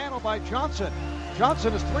by Johnson.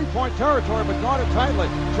 Johnson is three-point territory, but guarded tightly.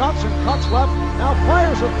 Johnson cuts left, now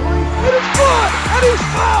fires a three. It is good, and he's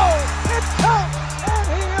fouled! It counts, and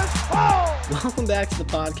he is fouled! Welcome back to the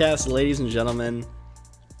podcast, ladies and gentlemen.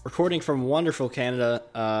 Recording from wonderful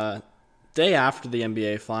Canada, day after the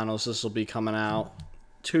NBA Finals. This will be coming out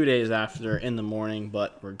 2 days after in the morning,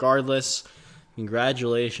 but regardless,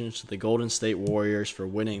 congratulations to the Golden State Warriors for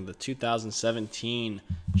winning the 2017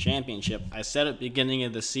 championship. I said at the beginning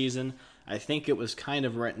of the season, I think it was kind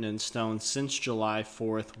of written in stone since July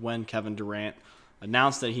 4th when Kevin Durant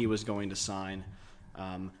announced that he was going to sign.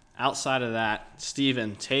 Outside of that,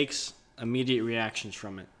 Steven, takes immediate reactions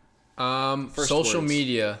from it. Social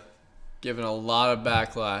media giving a lot of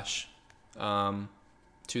backlash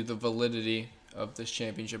to the validity of this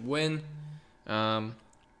championship win.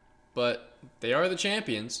 But they are the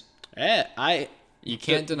champions. You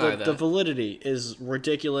can't deny that. The validity is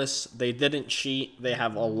ridiculous. They didn't cheat. They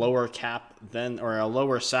have a lower cap or a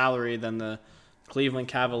lower salary than the Cleveland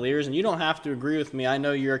Cavaliers. And you don't have to agree with me. I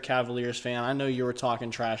know you're a Cavaliers fan. I know you were talking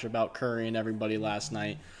trash about Curry and everybody last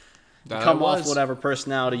night. Come off whatever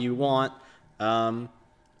personality you want.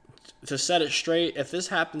 To set it straight, if this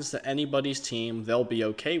happens to anybody's team, they'll be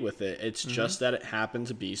okay with it. It's just that it happened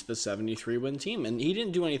to be the 73-win team. And he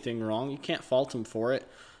didn't do anything wrong. You can't fault him for it.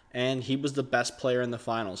 And he was the best player in the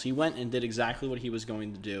finals. He went and did exactly what he was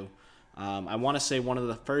going to do. I want to say one of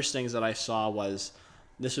the first things that I saw was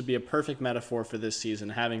this would be a perfect metaphor for this season,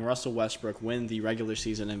 having Russell Westbrook win the regular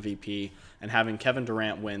season MVP and having Kevin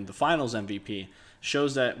Durant win the finals MVP.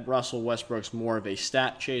 Shows that Russell Westbrook's more of a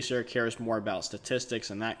stat chaser, cares more about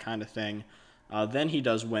statistics and that kind of thing than he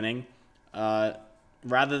does winning,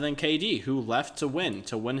 rather than KD, who left to win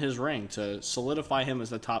his ring, to solidify him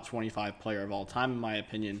as the top 25 player of all time, in my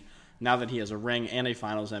opinion. Now that he has a ring and a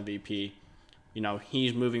finals MVP,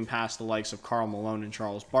 he's moving past the likes of Karl Malone and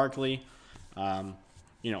Charles Barkley.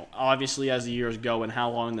 Obviously as the years go and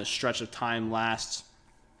how long this stretch of time lasts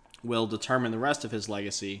will determine the rest of his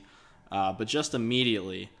legacy. But just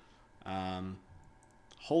immediately,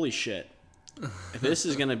 holy shit. If this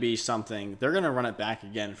is going to be something, they're going to run it back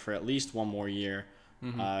again for at least one more year.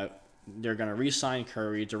 They're going to re-sign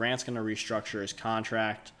Curry. Durant's going to restructure his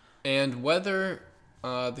contract. And whether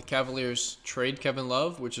the Cavaliers trade Kevin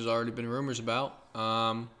Love, which has already been rumors about,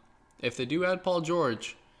 if they do add Paul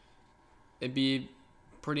George, it'd be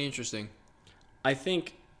pretty interesting. I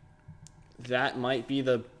think that might be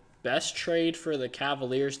the best trade for the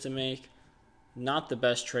Cavaliers to make, not the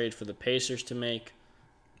best trade for the Pacers to make,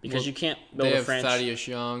 because you can't build a franchise. Thaddeus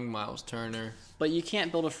Young, Miles Turner. But you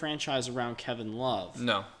can't build a franchise around Kevin Love.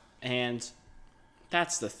 No. And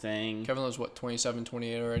that's the thing. Kevin Love's, 27,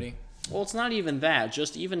 28 already? Well, it's not even that.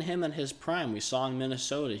 Just even him in his prime. We saw in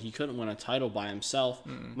Minnesota, he couldn't win a title by himself.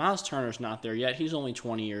 Miles Turner's not there yet. He's only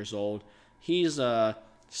 20 years old. He's a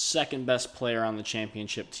second-best player on the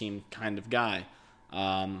championship team kind of guy.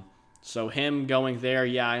 So him going there,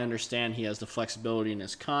 I understand he has the flexibility in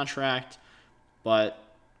his contract, but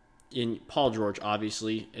Paul George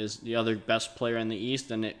obviously is the other best player in the East,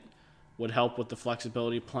 and it would help with the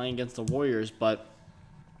flexibility playing against the Warriors. But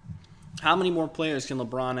how many more players can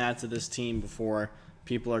LeBron add to this team before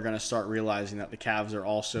people are going to start realizing that the Cavs are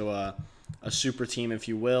also a super team, if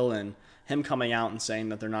you will, and him coming out and saying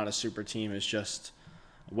that they're not a super team is just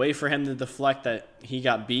a way for him to deflect that he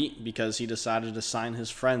got beat because he decided to sign his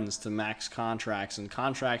friends to max contracts and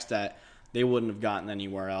contracts that they wouldn't have gotten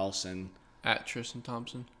anywhere else. And at Tristan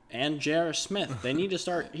Thompson. And J.R. Smith. They need to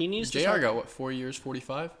start. He needs to JR start. got, 4 years,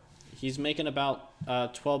 45? He's making about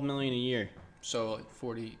 $12 million a year. So,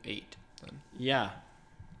 48 then. Yeah.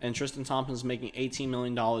 And Tristan Thompson's making $18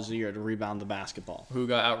 million a year to rebound the basketball. Who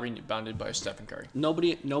got out-rebounded by Stephen Curry.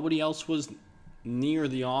 Nobody else was near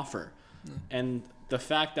the offer. And the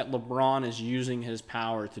fact that LeBron is using his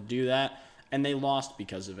power to do that, and they lost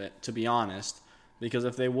because of it, to be honest. Because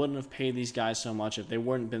if they wouldn't have paid these guys so much, if they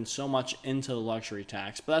wouldn't been so much into the luxury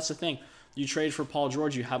tax. But that's the thing. You trade for Paul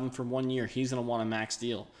George, you have him for 1 year. He's going to want a max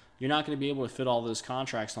deal. You're not going to be able to fit all those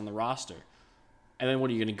contracts on the roster. And then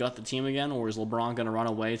what, are you going to gut the team again? Or is LeBron going to run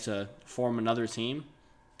away to form another team?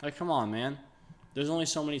 Like, come on, man. There's only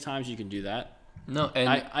so many times you can do that. No, and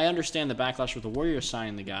I understand the backlash with the Warriors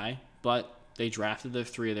signing the guy, but they drafted the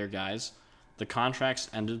three of their guys. The contracts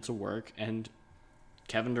ended to work, and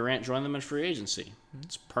Kevin Durant joined them in free agency.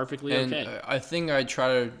 It's perfectly okay. I think I try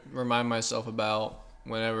to remind myself about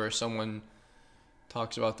whenever someone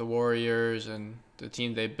talks about the Warriors and the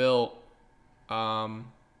team they built. I'm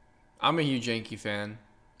a huge Yankee fan,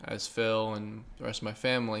 as Phil and the rest of my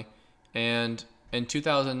family. And in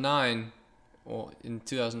 2009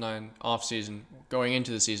 offseason, going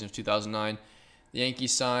into the season of 2009, the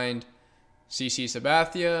Yankees signed CC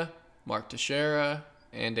Sabathia, Mark Teixeira,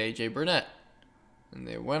 and AJ Burnett. And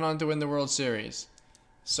they went on to win the World Series.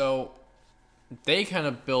 So they kind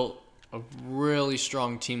of built a really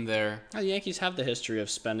strong team there. The Yankees have the history of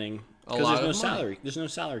spending A lot because of there's no money. salary. There's no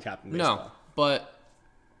salary cap in baseball. No, but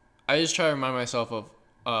I just try to remind myself of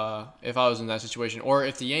if I was in that situation, or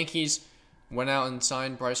if the Yankees went out and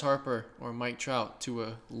signed Bryce Harper or Mike Trout to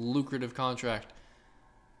a lucrative contract.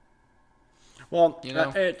 Well, You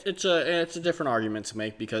know? it's a different argument to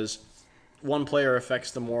make because one player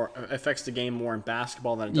affects the game more in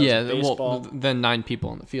basketball than it does in baseball. than 9 people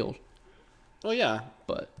on the field. Well, yeah,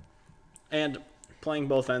 But and playing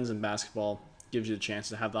both ends in basketball gives you the chance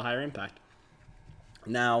to have the higher impact.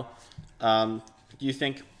 Now, I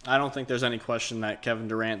don't think there's any question that Kevin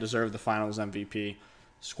Durant deserved the Finals MVP.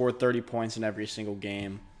 Scored 30 points in every single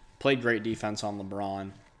game. Played great defense on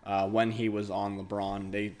LeBron. When he was on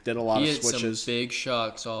LeBron, they did a lot he of hit switches. some big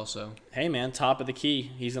shots also. Hey man, top of the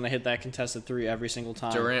key. He's gonna hit that contested three every single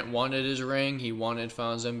time. Durant wanted his ring. He wanted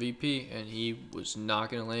Finals MVP, and he was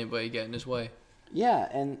not going to let anybody get in his way. Yeah,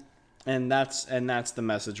 and that's the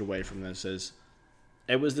message away from this is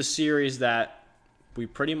it was the series that we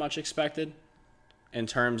pretty much expected in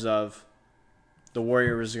terms of the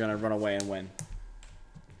Warriors are going to run away and win.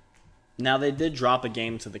 Now they did drop a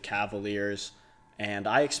game to the Cavaliers, and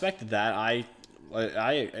I expected that. I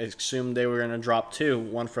assumed they were going to drop 2,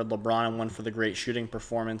 one for LeBron and one for the great shooting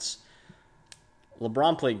performance.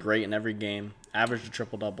 LeBron played great in every game, averaged a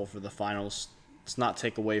triple-double for the finals. Let's not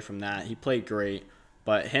take away from that. He played great,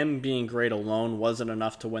 but him being great alone wasn't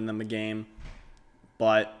enough to win them a game.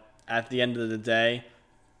 But at the end of the day,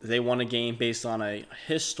 they won a game based on a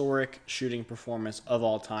historic shooting performance of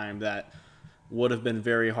all time that would have been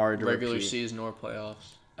very hard to Regular repeat. season or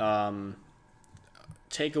playoffs.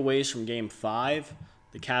 Takeaways from Game 5,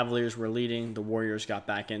 the Cavaliers were leading. The Warriors got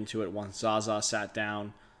back into it once Zaza sat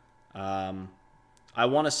down. I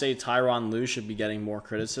want to say Tyronn Lue should be getting more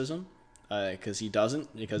criticism because he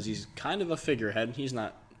doesn't, because he's kind of a figurehead. He's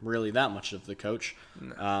not really that much of the coach.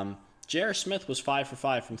 No. J.R. Smith was 5 for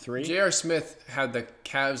 5 from 3. J.R. Smith had the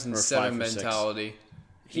Cavs in Or 7 5 for 6. mentality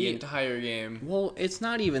the entire game. Well, it's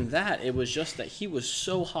not even that. It was just that he was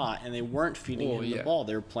so hot and they weren't feeding him the ball.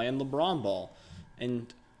 They were playing LeBron ball.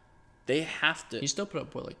 And they have to... He still put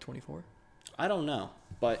up, like 24? I don't know.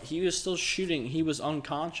 But he was still shooting. He was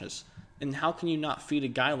unconscious. And how can you not feed a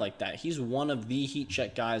guy like that? He's one of the heat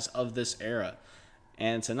check guys of this era.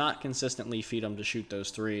 And to not consistently feed him to shoot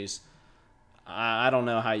those threes, I don't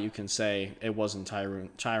know how you can say it wasn't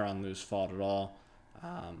Tyronn Lue's fault at all.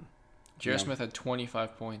 J.R. Smith had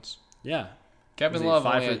 25 points. Yeah. Kevin Love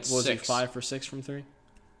only had was 6. he 5 for 6 from 3?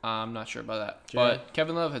 I'm not sure about that. Jay? But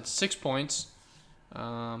Kevin Love had 6 points.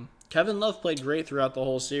 Kevin Love played great throughout the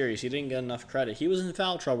whole series. He didn't get enough credit. He was in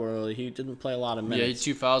foul trouble early. He didn't play a lot of Yeah, he had minutes.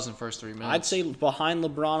 2 fouls in the first 3 minutes. I'd say behind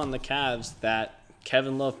LeBron on the Cavs that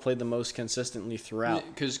Kevin Love played the most consistently throughout.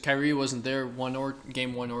 Because Kyrie wasn't there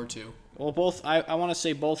game 1 or 2. Well, I want to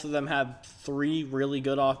say both of them had 3 really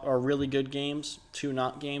good games, 2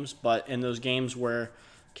 not games. But in those games where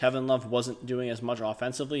Kevin Love wasn't doing as much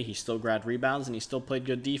offensively, he still grabbed rebounds and he still played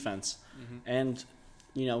good defense. Mm-hmm.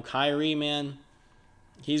 And Kyrie, man,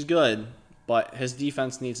 he's good, but his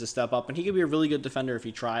defense needs to step up. And he could be a really good defender if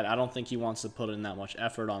he tried. I don't think he wants to put in that much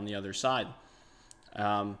effort on the other side.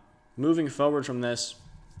 Moving forward from this,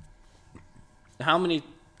 I don't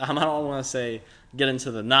want to say get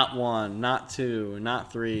into the not 1, not 2,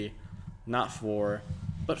 not 3, not 4,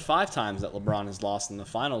 but 5 times that LeBron has lost in the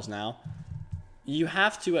finals now. You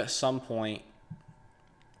have to, at some point,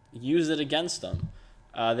 use it against them.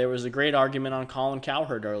 There was a great argument on Colin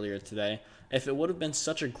Cowherd earlier today. If it would have been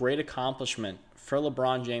such a great accomplishment for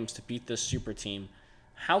LeBron James to beat this super team,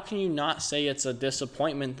 how can you not say it's a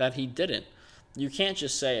disappointment that he didn't? You can't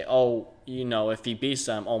just say, if he beats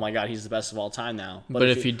them, oh my God, he's the best of all time now. But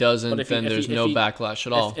if he doesn't, then there's no backlash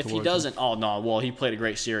at all. If he doesn't, oh no, well he played a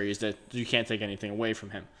great series. That you can't take anything away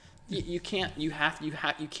from him. You can't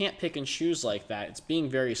pick and choose like that. It's being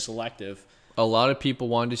very selective. A lot of people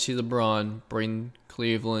wanted to see LeBron bring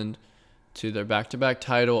Cleveland to their back-to-back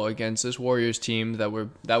title against this Warriors team that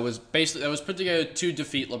was put together to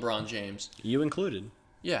defeat LeBron James. You included.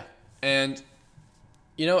 Yeah, and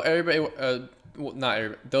everybody. Not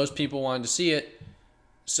everybody. Those people wanted to see it.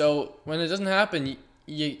 So when it doesn't happen,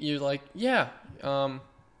 you're like, yeah.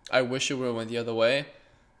 I wish it would have went the other way.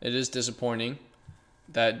 It is disappointing.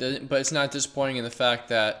 But it's not disappointing in the fact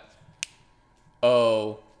that,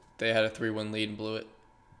 they had a 3-1 lead and blew it.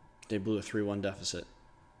 They blew a 3-1 deficit.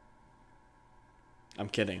 I'm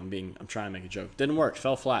kidding. I'm trying to make a joke. Didn't work.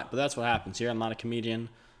 Fell flat. But that's what happens here. I'm not a comedian.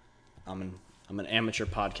 I'm I'm an amateur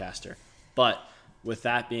podcaster. But with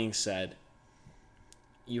that being said,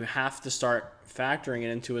 you have to start factoring it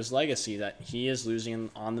into his legacy that he is losing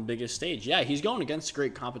on the biggest stage. Yeah, he's going against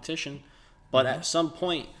great competition, but at some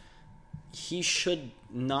point, he should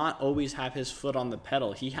not always have his foot on the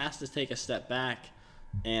pedal. He has to take a step back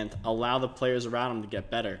and allow the players around him to get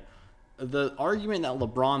better. The argument that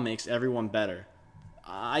LeBron makes everyone better,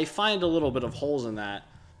 I find a little bit of holes in that.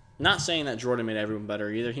 Not saying that Jordan made everyone better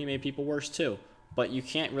either. He made people worse too. But you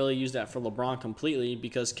can't really use that for LeBron completely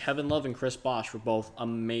because Kevin Love and Chris Bosh were both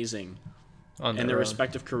amazing in their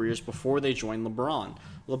respective careers before they joined LeBron.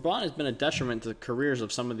 LeBron has been a detriment to the careers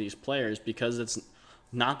of some of these players because it's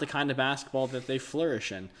not the kind of basketball that they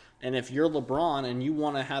flourish in. And if you're LeBron and you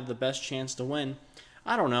want to have the best chance to win,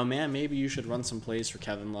 I don't know, man, maybe you should run some plays for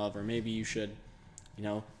Kevin Love, or maybe you should,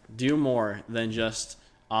 do more than just,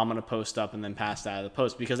 I'm going to post up and then pass out of the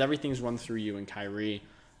post, because everything's run through you and Kyrie.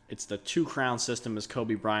 It's the two-crown system, as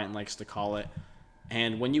Kobe Bryant likes to call it.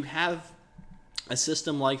 And when you have a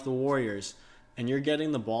system like the Warriors and you're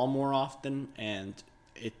getting the ball more often and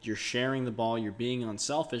you're sharing the ball, you're being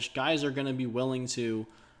unselfish, guys are going to be willing to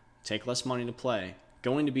take less money to play,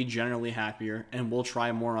 going to be generally happier, and will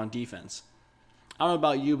try more on defense. I don't know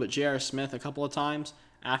about you, but J.R. Smith, a couple of times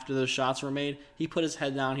after those shots were made, he put his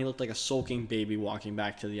head down. He looked like a sulking baby walking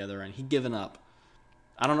back to the other end. He'd given up.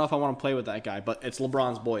 I don't know if I want to play with that guy, but it's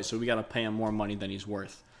LeBron's boy, so we got to pay him more money than he's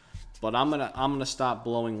worth. But I'm gonna stop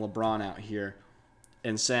blowing LeBron out here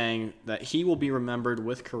and saying that he will be remembered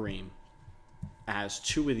with Kareem as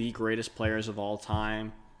two of the greatest players of all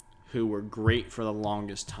time who were great for the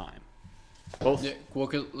longest time. Both. Yeah, well,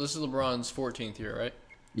 'cause this is LeBron's 14th year, right?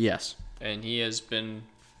 Yes. And he has been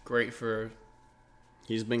great for...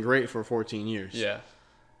 He's been great for 14 years. Yeah.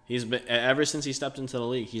 He's been, ever since he stepped into the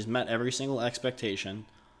league, he's met every single expectation.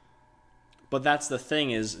 But that's the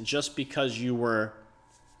thing, is just because you were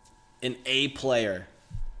an A player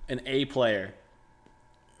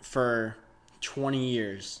for 20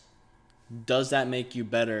 years, does that make you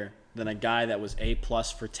better than a guy that was A+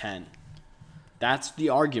 for 10? That's the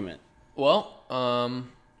argument. Well,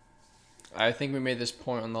 I think we made this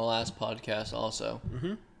point on the last podcast also.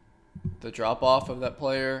 Mm-hmm. The drop-off of that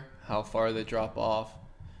player, how far they drop off,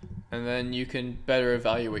 and then you can better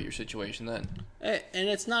evaluate your situation then. And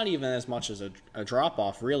it's not even as much as a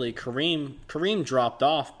drop-off, really. Kareem dropped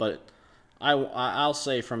off, but I'll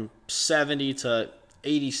say from 70 to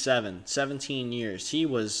 87, 17 years, he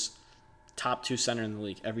was top 2 center in the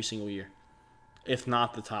league every single year, if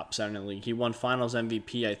not the top center in the league. He won Finals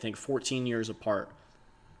MVP, I think, 14 years apart.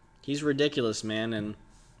 He's ridiculous, man, and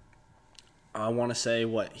I want to say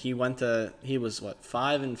he was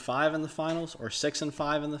 5-5 in the finals, or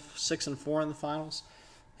 6-5 in the 6-4 in the finals.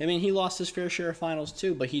 I mean, he lost his fair share of finals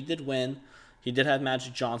too, but he did win. He did have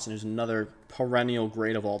Magic Johnson, who's another perennial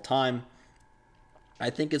great of all time. I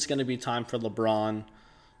think it's going to be time for LeBron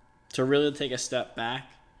to really take a step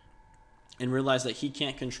back and realize that he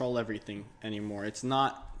can't control everything anymore. It's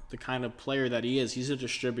not the kind of player that he is. He's a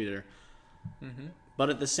distributor. Mm-hmm. But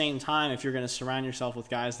at the same time, if you're going to surround yourself with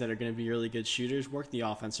guys that are going to be really good shooters, work the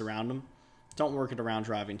offense around them. Don't work it around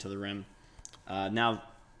driving to the rim. Now,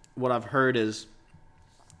 what I've heard is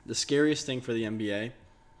the scariest thing for the NBA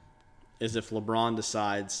is if LeBron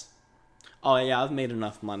decides, oh, yeah, I've made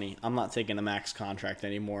enough money. I'm not taking a max contract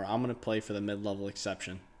anymore. I'm going to play for the mid-level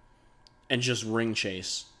exception and just ring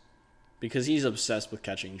chase, because he's obsessed with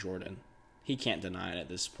catching Jordan. He can't deny it at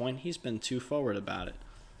this point. He's been too forward about it.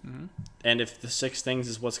 Mm-hmm. And if the 6 things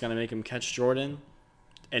is what's going to make him catch Jordan,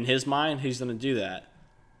 in his mind, he's going to do that.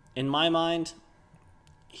 In my mind,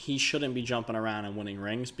 he shouldn't be jumping around and winning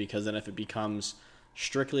rings, because then if it becomes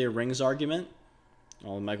strictly a rings argument,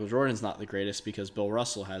 well, Michael Jordan's not the greatest because Bill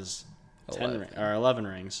Russell has 11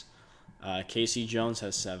 rings. Casey Jones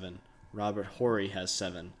has 7. Robert Horry has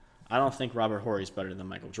 7. I don't think Robert Horry's better than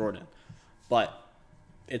Michael Jordan. But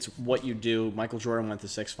it's what you do. Michael Jordan went to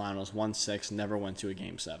 6 finals, won 6, never went to a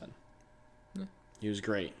Game 7. Yeah. He was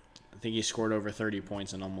great. I think he scored over 30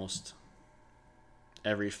 points in almost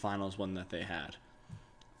every finals win that they had.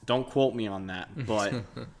 Don't quote me on that, but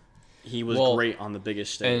he was great on the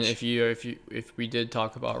biggest stage. And if we did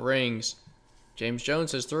talk about rings, James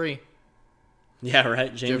Jones has 3. Yeah,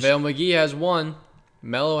 right. JaVale McGee has 1.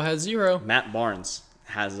 Melo has 0. Matt Barnes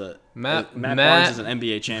has Matt Barnes is an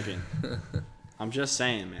NBA champion. I'm just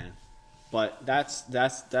saying, man. But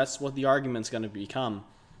that's what the argument's going to become.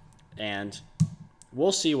 And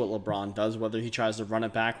we'll see what LeBron does, whether he tries to run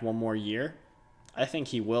it back one more year. I think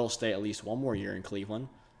he will stay at least one more year in Cleveland.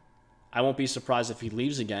 I won't be surprised if he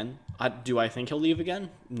leaves again. Do I think he'll leave again?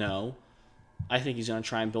 No. I think he's going to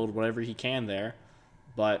try and build whatever he can there.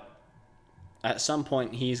 But at some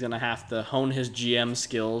point he's going to have to hone his GM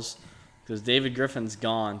skills because David Griffin's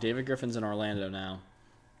gone. David Griffin's in Orlando now.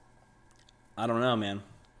 I don't know, man.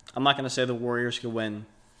 I'm not going to say the Warriors could win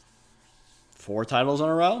 4 titles in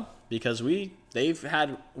a row because they've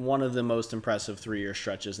had one of the most impressive 3-year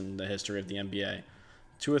stretches in the history of the NBA.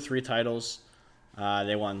 2 or 3 titles.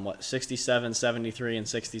 They won, 67, 73, and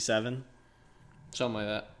 67? Something like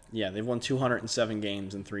that. Yeah, they've won 207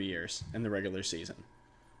 games in 3 years in the regular season.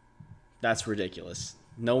 That's ridiculous.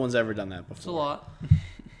 No one's ever done that before. It's a lot.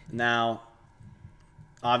 Now,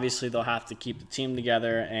 obviously, they'll have to keep the team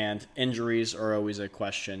together, and injuries are always a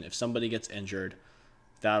question. If somebody gets injured,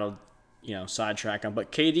 that'll, sidetrack them.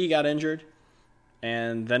 But KD got injured,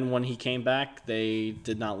 and then when he came back, they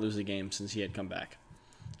did not lose a game since he had come back.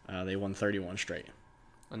 They won 31 straight.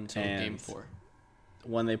 Until Game 4.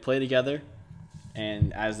 When they play together,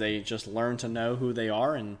 and as they just learn to know who they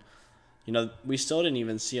are, and, we still didn't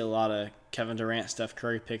even see a lot of Kevin Durant, Steph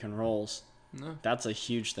Curry pick and rolls. No. That's a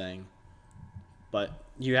huge thing. But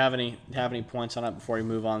you have any points on it before we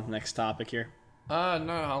move on to the next topic here? No,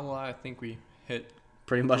 I'll lie. I think we hit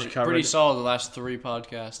Pretty much covered. Pretty solid the last 3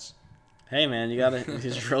 podcasts. Hey, man, you got to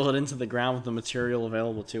just drill it into the ground with the material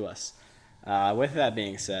available to us. With that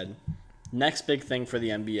being said, next big thing for the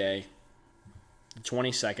NBA, the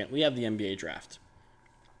 22nd, we have the NBA draft.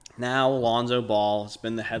 Now, Lonzo Ball has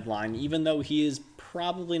been the headline, even though he is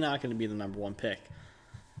probably not going to be the number 1 pick.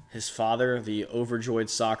 His father, the overjoyed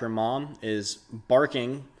soccer mom, is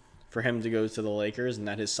barking for him to go to the Lakers, and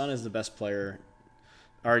that his son is the best player,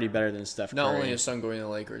 already better than Steph Curry. Not only his son going to the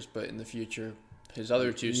Lakers, but in the future, his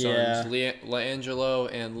other 2 sons,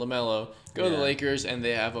 LiAngelo and LaMelo, go to the Lakers, and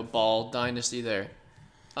they have a Ball dynasty there.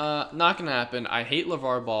 Not going to happen. I hate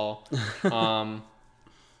LeVar Ball.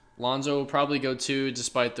 Lonzo will probably go too,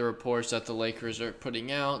 despite the reports that the Lakers are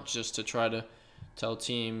putting out, just to try to tell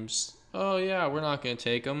teams, oh, yeah, we're not going to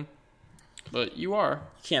take him. But you are.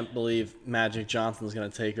 Can't believe Magic Johnson's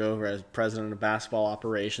going to take over as president of basketball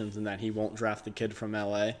operations and that he won't draft the kid from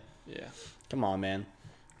L.A. Yeah. Come on, man.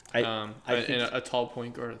 And a tall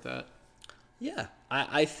point guard at that. Yeah.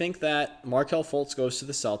 I think that Markelle Fultz goes to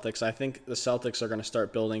the Celtics. I think the Celtics are going to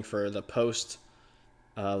start building for the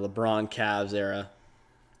post-LeBron Cavs era.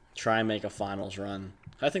 Try and make a finals run.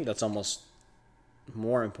 I think that's almost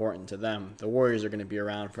more important to them. The Warriors are going to be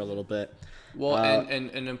around for a little bit. Well, and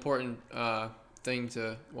an important thing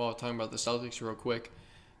talking about the Celtics real quick,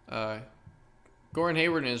 Gordon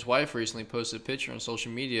Hayward and his wife recently posted a picture on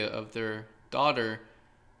social media of their daughter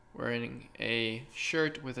wearing a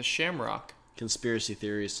shirt with a shamrock. Conspiracy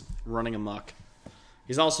theories running amok.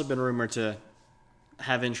 He's also been rumored to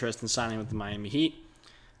have interest in signing with the Miami Heat.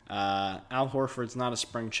 Al Horford's not a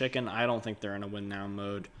spring chicken. I don't think they're in a win-now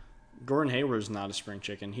mode. Gordon Hayward's not a spring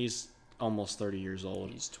chicken. He's almost 30 years old.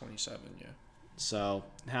 He's 27, yeah. So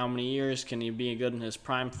how many years can he be good in his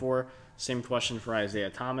prime for? Same question for Isaiah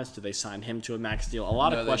Thomas. Do they sign him to a max deal? A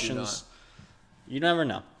lot of questions. You never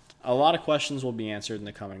know. A lot of questions will be answered in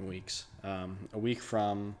the coming weeks. A week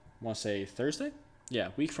from, I want to say Thursday? Yeah,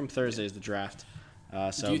 a week from Thursday is the draft.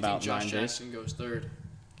 So Do you about think 9 days. Josh Jackson goes 3rd?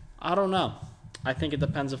 I don't know. I think it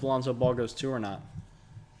depends if Lonzo Ball goes 2 or not.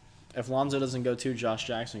 If Lonzo doesn't go 2, Josh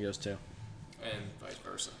Jackson goes 2. And vice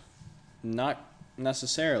versa. Not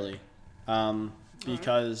necessarily,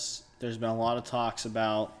 because there's been a lot of talks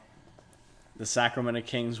about the Sacramento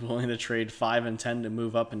Kings willing to trade 5 and 10 to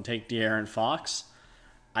move up and take De'Aaron Fox.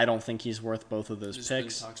 I don't think he's worth both of those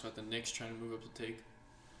picks. Been talks about the Knicks trying to move up to take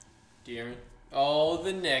De'Aaron. Oh,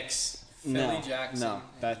 the Knicks. Philly Jackson. No,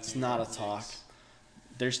 that's not a talk.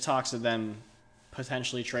 There's talks of them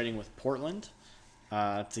potentially trading with Portland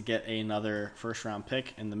to get another first-round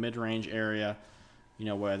pick in the mid-range area.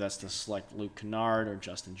 Whether that's to select Luke Kennard or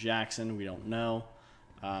Justin Jackson, we don't know.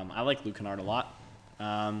 I like Luke Kennard a lot.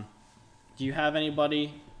 Do you have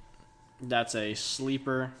anybody that's a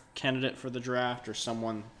sleeper candidate for the draft or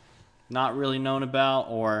someone not really known about,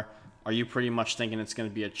 or are you pretty much thinking it's going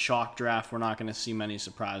to be a chalk draft? We're not going to see many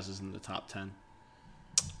surprises in the top 10.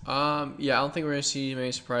 Yeah, I don't think we're going to see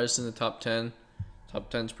many surprises in the top 10.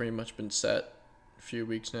 Top 10's pretty much been set a few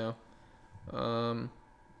weeks now.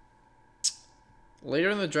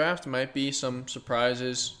 Later in the draft might be some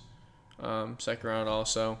surprises. Second round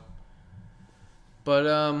also. But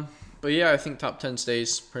yeah, I think top 10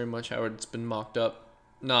 stays pretty much how it's been mocked up.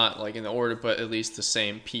 Not like in the order, but at least the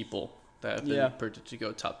same people that have been predicted to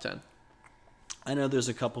go top 10. I know there's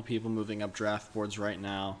a couple people moving up draft boards right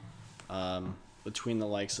now, between the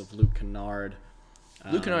likes of Luke Kennard.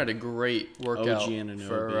 Luke Kennard had a great workout OG Anunoby.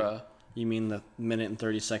 for. You mean the minute and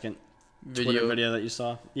 30-second Video. Twitter video that you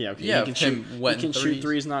saw? Yeah, okay. Yeah, he can shoot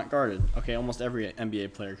threes not guarded. Okay, almost every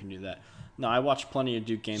NBA player can do that. No, I watched plenty of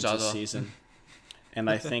Duke games this Zaza. season, and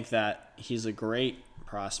I think that he's a great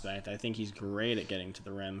prospect. I think he's great at getting to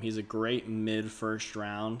the rim. He's a great mid-first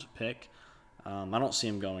round pick. I don't see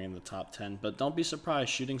him going in the top 10, but don't be surprised.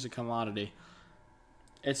 Shooting's a commodity.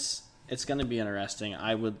 It's going to be interesting.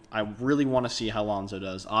 I really want to see how Lonzo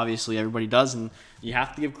does. Obviously, everybody does, and you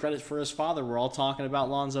have to give credit for his father. We're all talking about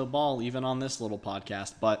Lonzo Ball, even on this little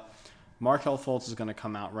podcast. But Markelle Fultz is going to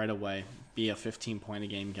come out right away, be a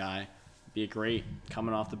 15-point-a-game guy, be a great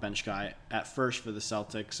coming off the bench guy at first for the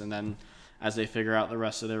Celtics, and then as they figure out the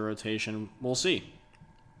rest of their rotation, we'll see.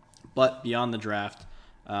 But beyond the draft,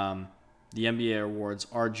 the NBA awards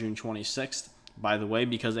are June 26th, by the way,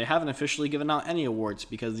 because they haven't officially given out any awards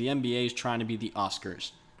because the NBA is trying to be the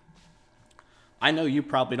Oscars. I know you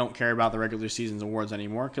probably don't care about the regular season's awards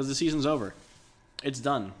anymore because the season's over. It's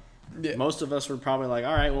done. Yeah. Most of us were probably like,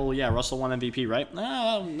 all right, well, yeah, Russell won MVP, right?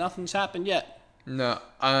 No, nothing's happened yet. No,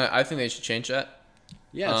 I think they should change that.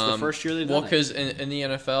 Yeah, it's the first year they've done Well, because in the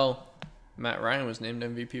NFL, Matt Ryan was named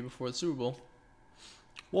MVP before the Super Bowl.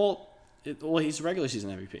 Well, he's a regular season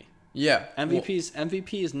MVP. Yeah.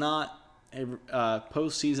 MVP is not a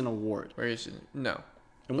postseason award. Where is it? No.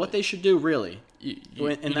 And what they should do, really,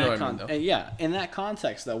 in that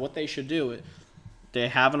context, though, what they should do, they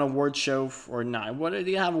have an award show or not. What do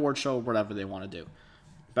you have? Award show, whatever they want to do.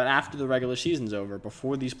 But after the regular season's over,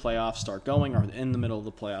 before these playoffs start going, or in the middle of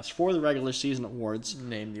the playoffs, for the regular season awards,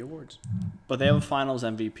 name the awards. But they have a Finals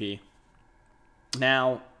MVP.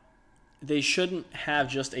 Now, they shouldn't have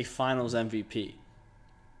just a Finals MVP.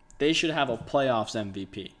 They should have a Playoffs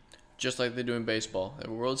MVP. Just like they do in baseball. They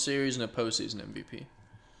have a World Series and a postseason MVP.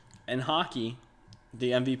 In hockey,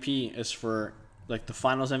 the MVP is for, like the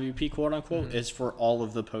Finals MVP, quote unquote, is for all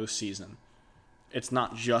of the postseason. It's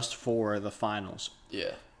not just for the finals.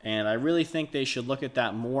 Yeah. And I really think they should look at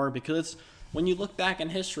that more because when you look back in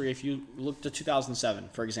history, if you look to 2007,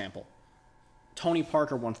 for example, Tony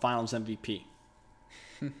Parker won Finals MVP.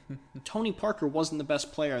 Tony Parker wasn't the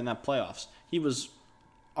best player in that playoffs. He was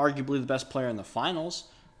arguably the best player in the finals,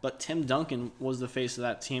 but Tim Duncan was the face of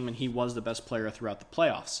that team, and he was the best player throughout the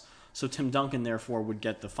playoffs. So Tim Duncan, therefore, would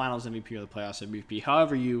get the Finals MVP or the Playoffs MVP,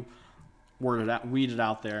 however you weed it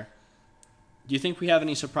out there. Do you think we have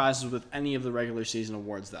any surprises with any of the regular season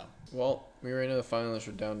awards, though? Well, we already know the finalists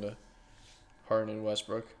are down to Harden and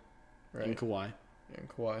Westbrook, right? And Kawhi. And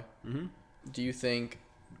Kawhi. Mm-hmm. Do you think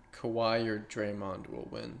Kawhi or Draymond will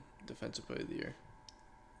win Defensive Player of the Year?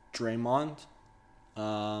 Draymond.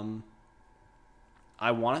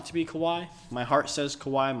 I want it to be Kawhi. My heart says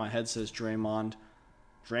Kawhi. My head says Draymond.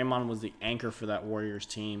 Draymond was the anchor for that Warriors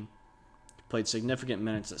team. Played significant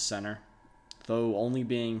minutes at center, though only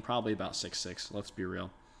being probably about 6'6". Let's be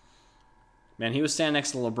real. Man, he was standing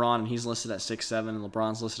next to LeBron, and he's listed at 6'7", and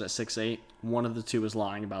LeBron's listed at 6'8". One of the two is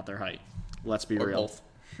lying about their height. Let's be real. Both.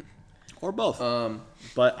 Or both.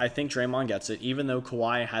 But I think Draymond gets it. Even though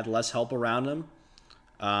Kawhi had less help around him,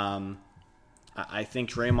 I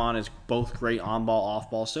think Draymond is both great on-ball,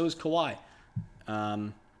 off-ball. So is Kawhi.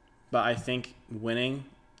 But I think winning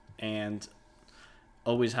and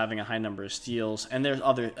always having a high number of steals, and there's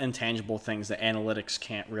other intangible things that analytics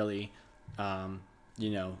can't really,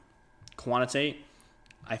 quantitate.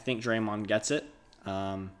 I think Draymond gets it.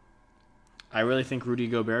 I really think Rudy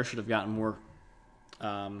Gobert should have gotten more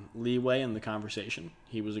leeway in the conversation.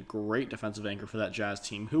 He was a great defensive anchor for that Jazz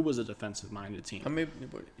team, who was a defensive-minded team. I mean,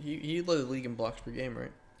 he led the league in blocks per game,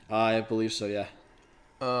 right? I believe so, yeah.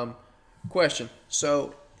 Question.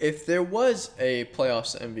 So, if there was a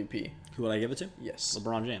playoffs MVP, Who would I give it to? yes,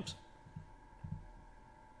 LeBron James.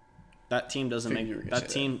 That team doesn't Figured you were make gonna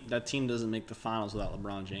say that team doesn't make the finals without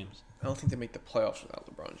LeBron James. I don't think they make the playoffs without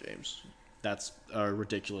LeBron James. That's a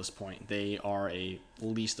ridiculous point. They are at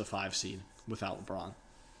least a 5 seed without LeBron.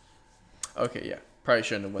 Okay, yeah, probably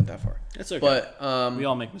shouldn't have went that far. It's okay. But we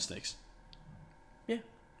all make mistakes. yeah,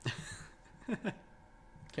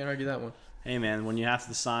 can't argue that one. Hey man, when you have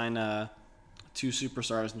to sign 2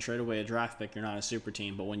 superstars and trade away a draft pick, you're not a super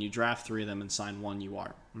team. But when you draft 3 of them and sign 1, you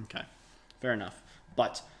are. Okay, fair enough.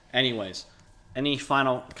 But anyways, any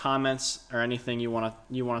final comments or anything you want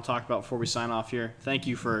to talk about before we sign off here? Thank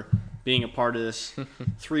you for being a part of this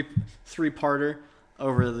three-parter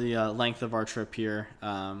over the length of our trip here.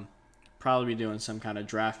 Probably be doing some kind of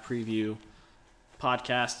draft preview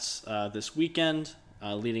podcasts this weekend,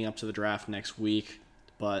 leading up to the draft next week.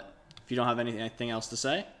 But if you don't have anything else to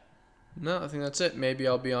say, No, I think that's it. Maybe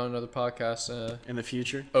I'll be on another podcast in the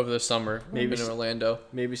future, over the summer. Maybe in Orlando.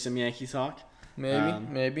 maybe some Yankee talk.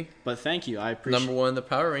 Maybe. But thank you. I appreciate. Number 1 in the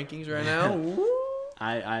power rankings right now.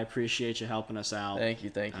 I appreciate you helping us out. Thank you.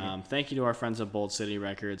 Thank you to our friends at Bold City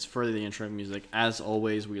Records for the intro music. As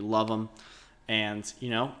always, we love them. And,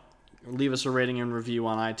 leave us a rating and review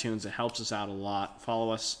on iTunes. It helps us out a lot.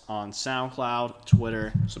 Follow us on SoundCloud,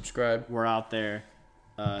 Twitter. Subscribe. We're out there.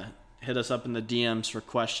 Hit us up in the DMs for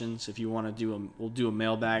questions. If you want to we'll do a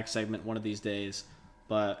mailbag segment one of these days.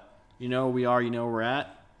 But you know where we are, you know where we're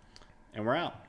at, and we're out.